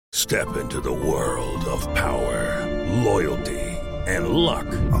Step into the world of power, loyalty, and luck.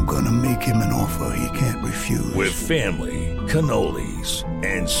 I'm gonna make him an offer he can't refuse. With family, cannolis,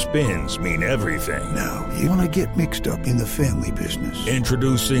 and spins mean everything. Now, you wanna get mixed up in the family business.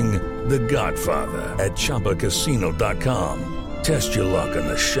 Introducing The Godfather at ChumbaCasino.com. Test your luck in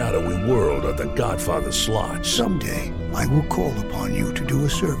the shadowy world of The Godfather slot. Someday, I will call upon you to do a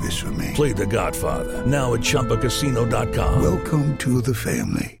service for me. Play The Godfather now at ChumbaCasino.com. Welcome to the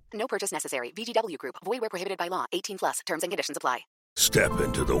family. No purchase necessary. VGW Group. Void where prohibited by law. 18 plus. Terms and conditions apply. Step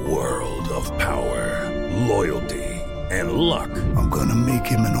into the world of power, loyalty, and luck. I'm gonna make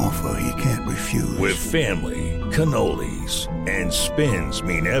him an offer he can't refuse. With family, cannolis, and spins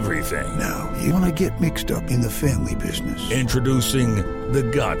mean everything. Now, you wanna get mixed up in the family business. Introducing The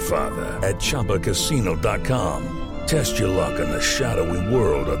Godfather at ChumbaCasino.com. Test your luck in the shadowy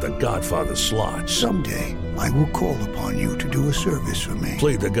world of The Godfather slot. Someday, I will call upon you to do a service for me.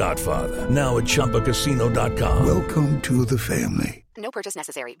 Play The Godfather now at ChumbaCasino.com. Welcome to the family. No purchase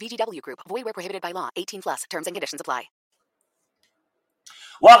necessary. VGW Group. Void where prohibited by law. 18 plus. Terms and conditions apply.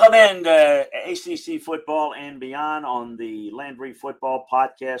 Welcome in to ACC football and beyond on the Landry Football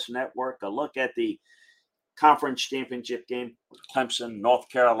Podcast Network. A look at the conference championship game, Clemson, North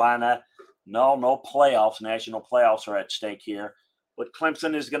Carolina. No playoffs. National playoffs are at stake here. But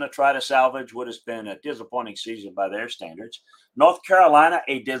Clemson is going to try to salvage what has been a disappointing season by their standards. North Carolina,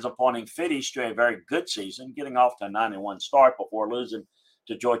 a disappointing finish to a very good season, getting off to a 9-1 start before losing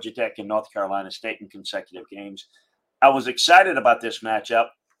to Georgia Tech and North Carolina State in consecutive games. I was excited about this matchup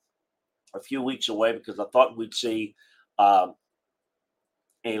a few weeks away because I thought we'd see a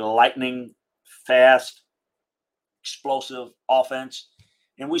lightning, fast, explosive offense,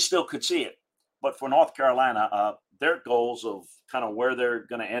 and we still could see it. But for North Carolina, their goals of kind of where they're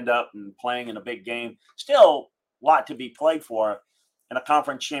going to end up and playing in a big game, still a lot to be played for, and a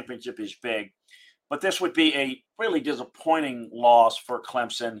conference championship is big. But this would be a really disappointing loss for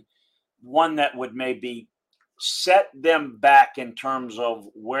Clemson, one that would maybe set them back in terms of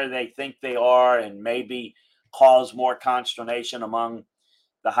where they think they are and maybe cause more consternation among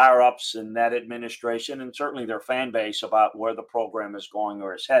the higher-ups in that administration and certainly their fan base about where the program is going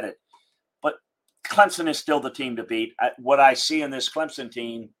or is headed. But Clemson is still the team to beat. What I see in this Clemson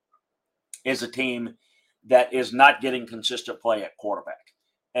team is a team that is not getting consistent play at quarterback.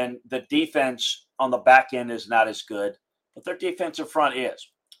 And the defense on the back end is not as good, but their defensive front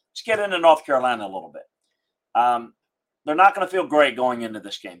is. Let's get into North Carolina a little bit. They're not going to feel great going into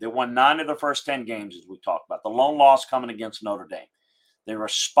this game. They won 9 of the first 10 games, as we talked about. The lone loss coming against Notre Dame. They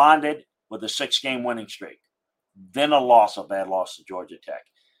responded with a 6-game winning streak, then a bad loss to Georgia Tech,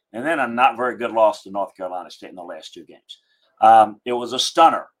 and then a not very good loss to North Carolina State in the last 2 games. It was a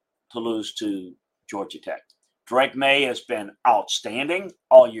stunner to lose to Georgia Tech. Drake May has been outstanding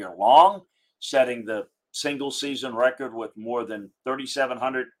all year long, setting the single-season record with more than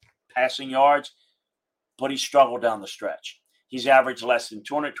 3,700 passing yards, but he struggled down the stretch. He's averaged less than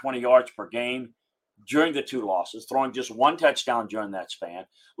 220 yards per game during the 2 losses, throwing just 1 touchdown during that span.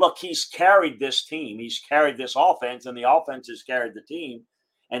 Look, he's carried this team. He's carried this offense, and the offense has carried the team,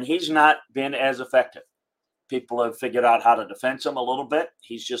 and he's not been as effective. People have figured out how to defend him a little bit.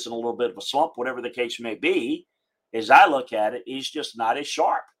 He's just in a little bit of a slump, whatever the case may be. As I look at it, he's just not as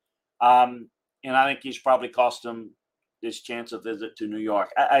sharp. And I think he's probably cost him his chance of visit to New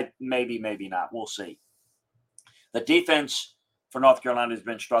York. Maybe not. We'll see. The defense for North Carolina has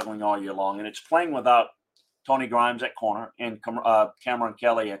been struggling all year long, and it's playing without Tony Grimes at corner and Cameron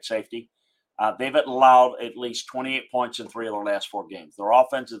Kelly at safety. They've allowed at least 28 points in 3 of their last 4 games. Their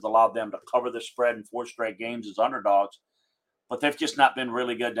offense has allowed them to cover the spread in 4 straight games as underdogs, but they've just not been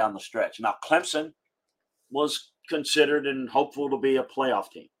really good down the stretch. Now, Clemson was considered and hopeful to be a playoff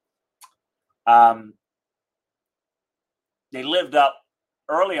team. They lived up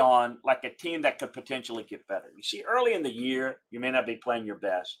early on like a team that could potentially get better. You see, early in the year, you may not be playing your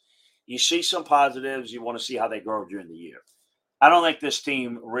best. You see some positives. You want to see how they grow during the year. I don't think this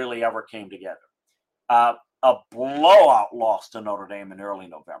team really ever came together. A blowout loss to Notre Dame in early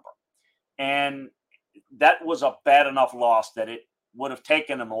November. And that was a bad enough loss that it would have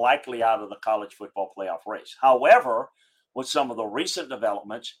taken them likely out of the college football playoff race. However, with some of the recent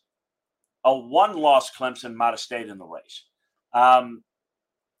developments, a 1-loss Clemson might have stayed in the race.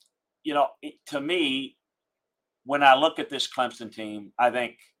 To me, when I look at this Clemson team, I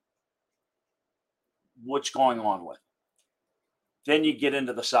think, what's going on with it? Then you get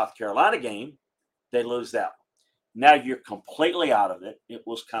into the South Carolina game, they lose that one. Now you're completely out of it. It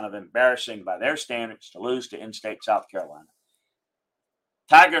was kind of embarrassing by their standards to lose to in-state South Carolina.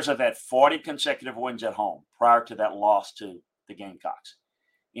 Tigers have had 40 consecutive wins at home prior to that loss to the Gamecocks.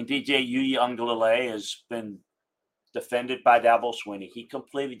 And DJ Uiagalelei has been defended by Dabo Swinney. He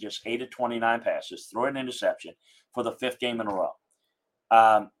completed just 8 of 29 passes, threw an interception for the 5th game in a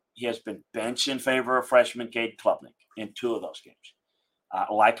row. He has been benched in favor of freshman Cade Klubnik in 2 of those games.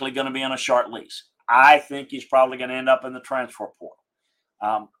 Likely going to be on a short lease. I think he's probably going to end up in the transfer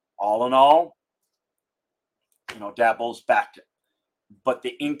portal. All in all, Dabo's backed it. But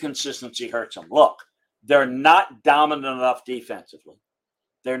the inconsistency hurts him. Look, they're not dominant enough defensively.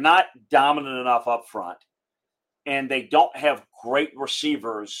 They're not dominant enough up front. And they don't have great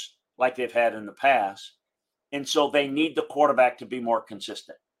receivers like they've had in the past. And so they need the quarterback to be more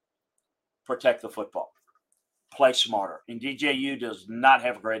consistent. Protect the football. Play smarter. And DJU does not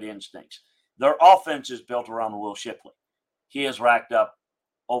have great instincts. Their offense is built around Will Shipley. He has racked up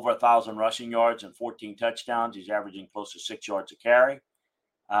over 1,000 rushing yards and 14 touchdowns. He's averaging close to 6 yards a carry.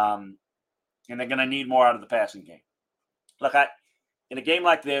 And they're going to need more out of the passing game. Look, in a game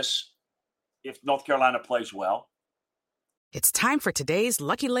like this, if North Carolina plays well. It's time for today's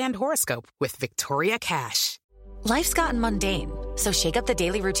Lucky Land horoscope with Victoria Cash. Life's gotten mundane, so shake up the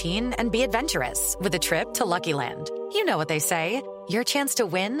daily routine and be adventurous with a trip to Lucky Land. You know what they say. Your chance to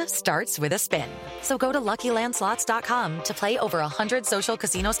win starts with a spin. So go to LuckyLandSlots.com to play over 100 social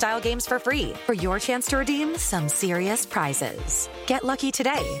casino-style games for free for your chance to redeem some serious prizes. Get lucky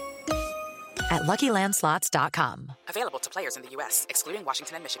today at LuckyLandSlots.com. Available to players in the U.S., excluding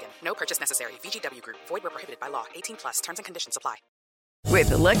Washington and Michigan. No purchase necessary. VGW Group. Void where prohibited by law. 18+. Terms and conditions apply. With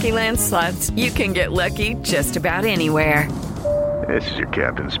the Lucky Land Slots, you can get lucky just about anywhere. This is your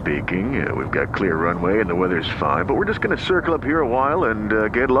captain speaking. We've got clear runway and the weather's fine, but we're just going to circle up here a while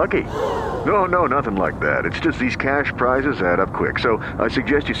and get lucky. No, nothing like that. It's just these cash prizes add up quick. So I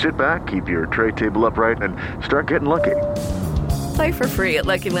suggest you sit back, keep your tray table upright, and start getting lucky. Play for free at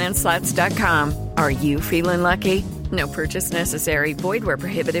LuckyLandSlots.com. Are you feeling lucky? No purchase necessary. Void where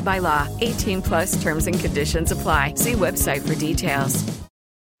prohibited by law. 18+ terms and conditions apply. See website for details.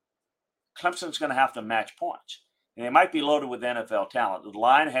 Clemson's going to have to match points. And they might be loaded with NFL talent. The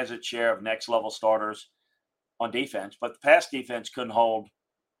line has its share of next-level starters on defense, but the pass defense couldn't hold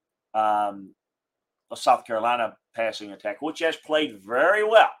a South Carolina passing attack, which has played very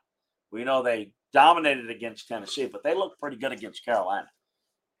well. We know they dominated against Tennessee, but they looked pretty good against Carolina.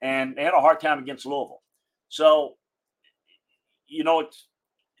 And they had a hard time against Louisville. So,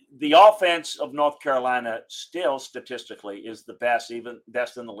 the offense of North Carolina still statistically is the best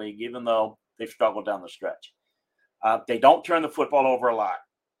in the league, even though they've struggled down the stretch. They don't turn the football over a lot.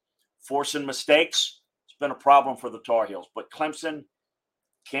 Forcing mistakes, it's been a problem for the Tar Heels, but Clemson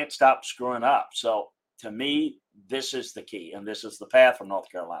can't stop screwing up. So to me, this is the key, and this is the path for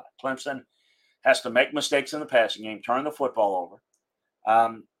North Carolina. Clemson has to make mistakes in the passing game, turn the football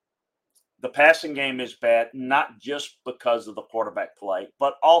over. The passing game is bad, not just because of the quarterback play,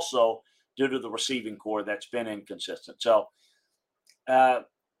 but also due to the receiving core that's been inconsistent. So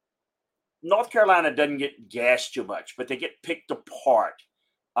North Carolina doesn't get gashed too much, but they get picked apart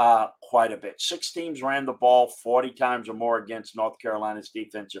quite a bit. 6 teams ran the ball 40 times or more against North Carolina's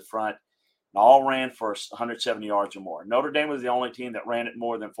defensive front, and all ran for 170 yards or more. Notre Dame was the only team that ran it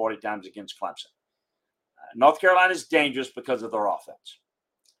more than 40 times against Clemson. North Carolina is dangerous because of their offense.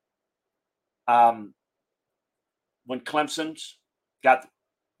 When Clemson's got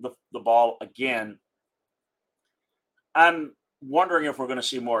the ball again, I'm wondering if we're going to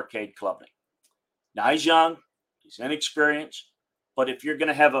see more Cade Klubnik. Now, he's young, he's inexperienced, but if you're going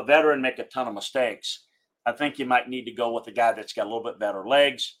to have a veteran make a ton of mistakes, I think you might need to go with a guy that's got a little bit better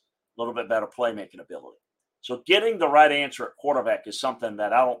legs, a little bit better playmaking ability. So getting the right answer at quarterback is something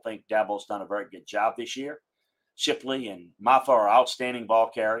that I don't think Dabo's done a very good job this year. Shipley and Maffa are outstanding ball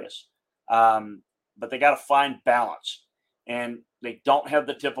carriers, but they got to find balance. And they don't have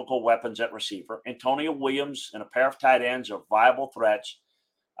the typical weapons at receiver. Antonio Williams and a pair of tight ends are viable threats.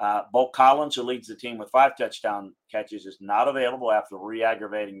 Bo Collins, who leads the team with 5 touchdown catches, is not available after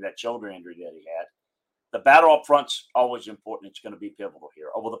re-aggravating that shoulder injury that he had. The battle up front's always important. It's going to be pivotal here.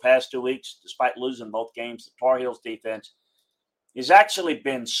 Over the past 2 weeks, despite losing both games, the Tar Heels defense has actually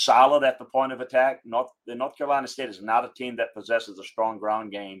been solid at the point of attack. North Carolina State is not a team that possesses a strong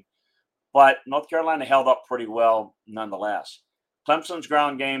ground game, but North Carolina held up pretty well nonetheless. Clemson's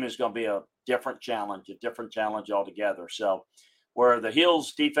ground game is going to be a different challenge altogether. So where the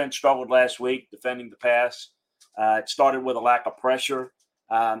Heels defense struggled last week defending the pass, it started with a lack of pressure,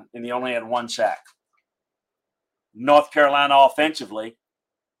 and they only had 1 sack. North Carolina offensively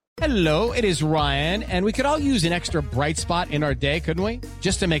Hello, it is Ryan, and we could all use an extra bright spot in our day, couldn't we?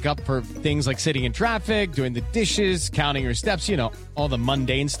 Just to make up for things like sitting in traffic, doing the dishes, counting your steps, you know, all the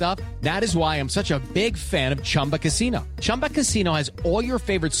mundane stuff. That is why I'm such a big fan of Chumba Casino. Chumba Casino has all your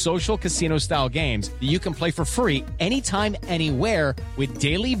favorite social casino-style games that you can play for free anytime, anywhere with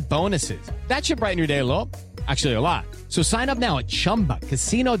daily bonuses. That should brighten your day a little. Actually, a lot. So sign up now at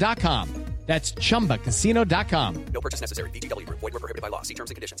ChumbaCasino.com. That's ChumbaCasino.com. No purchase necessary. VGW Group. Void where prohibited by law. See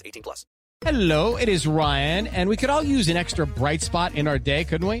terms and conditions. 18+. Hello, it is Ryan, and we could all use an extra bright spot in our day,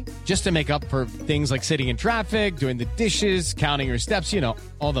 couldn't we? Just to make up for things like sitting in traffic, doing the dishes, counting your steps, you know,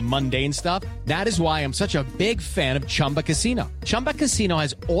 all the mundane stuff. That is why I'm such a big fan of Chumba Casino. Chumba Casino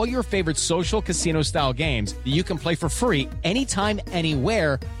has all your favorite social casino-style games that you can play for free anytime,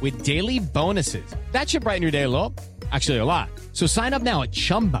 anywhere with daily bonuses. That should brighten your day a little. Actually, a lot. So sign up now at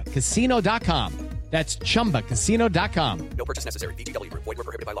ChumbaCasino.com. That's ChumbaCasino.com. No purchase necessary. VGW Group. Void where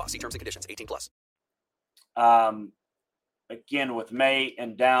prohibited by law. See terms and conditions. 18+. Again, with May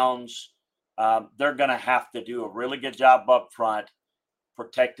and Downs, they're going to have to do a really good job up front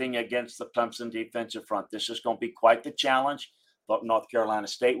protecting against the Clemson defensive front. This is going to be quite the challenge. But North Carolina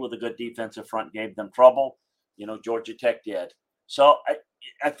State with a good defensive front gave them trouble. You know, Georgia Tech did. So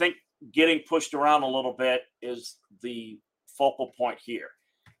I think getting pushed around a little bit is the focal point here.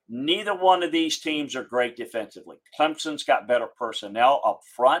 Neither one of these teams are great defensively. Clemson's got better personnel up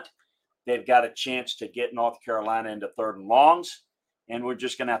front. They've got a chance to get North Carolina into third and longs, and we're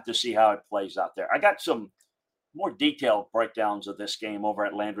just going to have to see how it plays out there. I got some more detailed breakdowns of this game over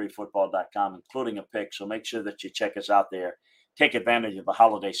at LandryFootball.com, including a pick, so make sure that you check us out there. Take advantage of the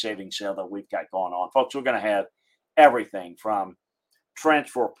holiday savings sale that we've got going on. Folks, we're going to have everything from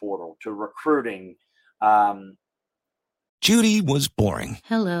transfer portal to recruiting. Judy was boring.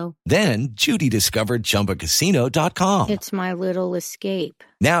 Hello. Then Judy discovered ChumbaCasino.com. It's my little escape.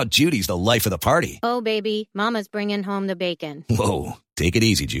 Now Judy's the life of the party. Oh, baby, mama's bringing home the bacon. Whoa, take it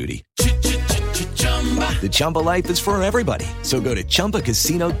easy, Judy. The Chumba life is for everybody. So go to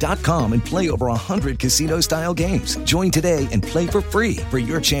ChumbaCasino.com and play over 100 casino-style games. Join today and play for free for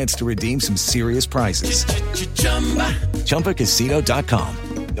your chance to redeem some serious prizes. ChumbaCasino.com.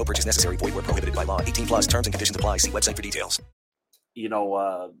 No purchase necessary. Void where prohibited by law. 18+. Terms and conditions apply. See website for details. You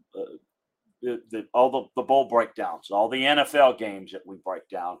know, all the bowl breakdowns, all the NFL games that we break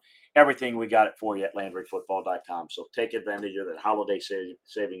down, everything we got it for you at LandryFootball.com. So take advantage of that holiday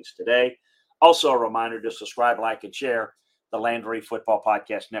savings today. Also, a reminder to subscribe, like, and share the Landry Football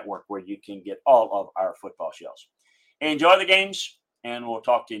Podcast Network, where you can get all of our football shows. Enjoy the games, and we'll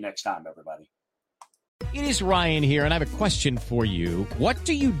talk to you next time, everybody. It is Ryan here, and I have a question for you. What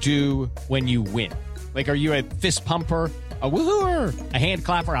do you do when you win? Like, are you a fist pumper, a woohooer, a hand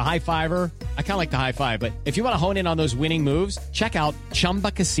clapper, a high fiver? I kind of like the high five, but if you want to hone in on those winning moves, check out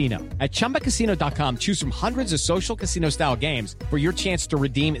Chumba Casino. At ChumbaCasino.com, choose from hundreds of social casino-style games for your chance to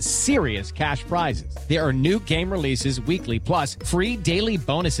redeem serious cash prizes. There are new game releases weekly, plus free daily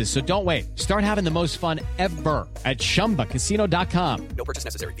bonuses, so don't wait. Start having the most fun ever at ChumbaCasino.com. No purchase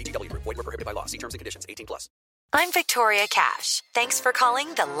necessary. VGW Group. Void where prohibited by law. See terms and conditions. 18+. I'm Victoria Cash. Thanks for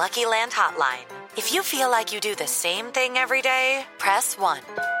calling the Lucky Land Hotline. If you feel like you do the same thing every day, press 1.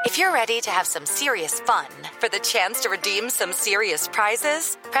 If you're ready to have some serious fun for the chance to redeem some serious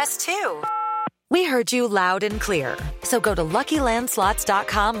prizes, press 2. We heard you loud and clear. So go to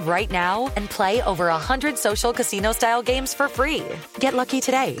LuckyLandSlots.com right now and play over 100 social casino-style games for free. Get lucky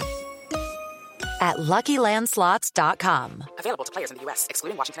today at LuckyLandSlots.com. Available to players in the U.S.,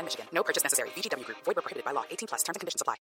 excluding Washington and Michigan. No purchase necessary. VGW Group. Void where prohibited by law. 18+. Terms and conditions apply.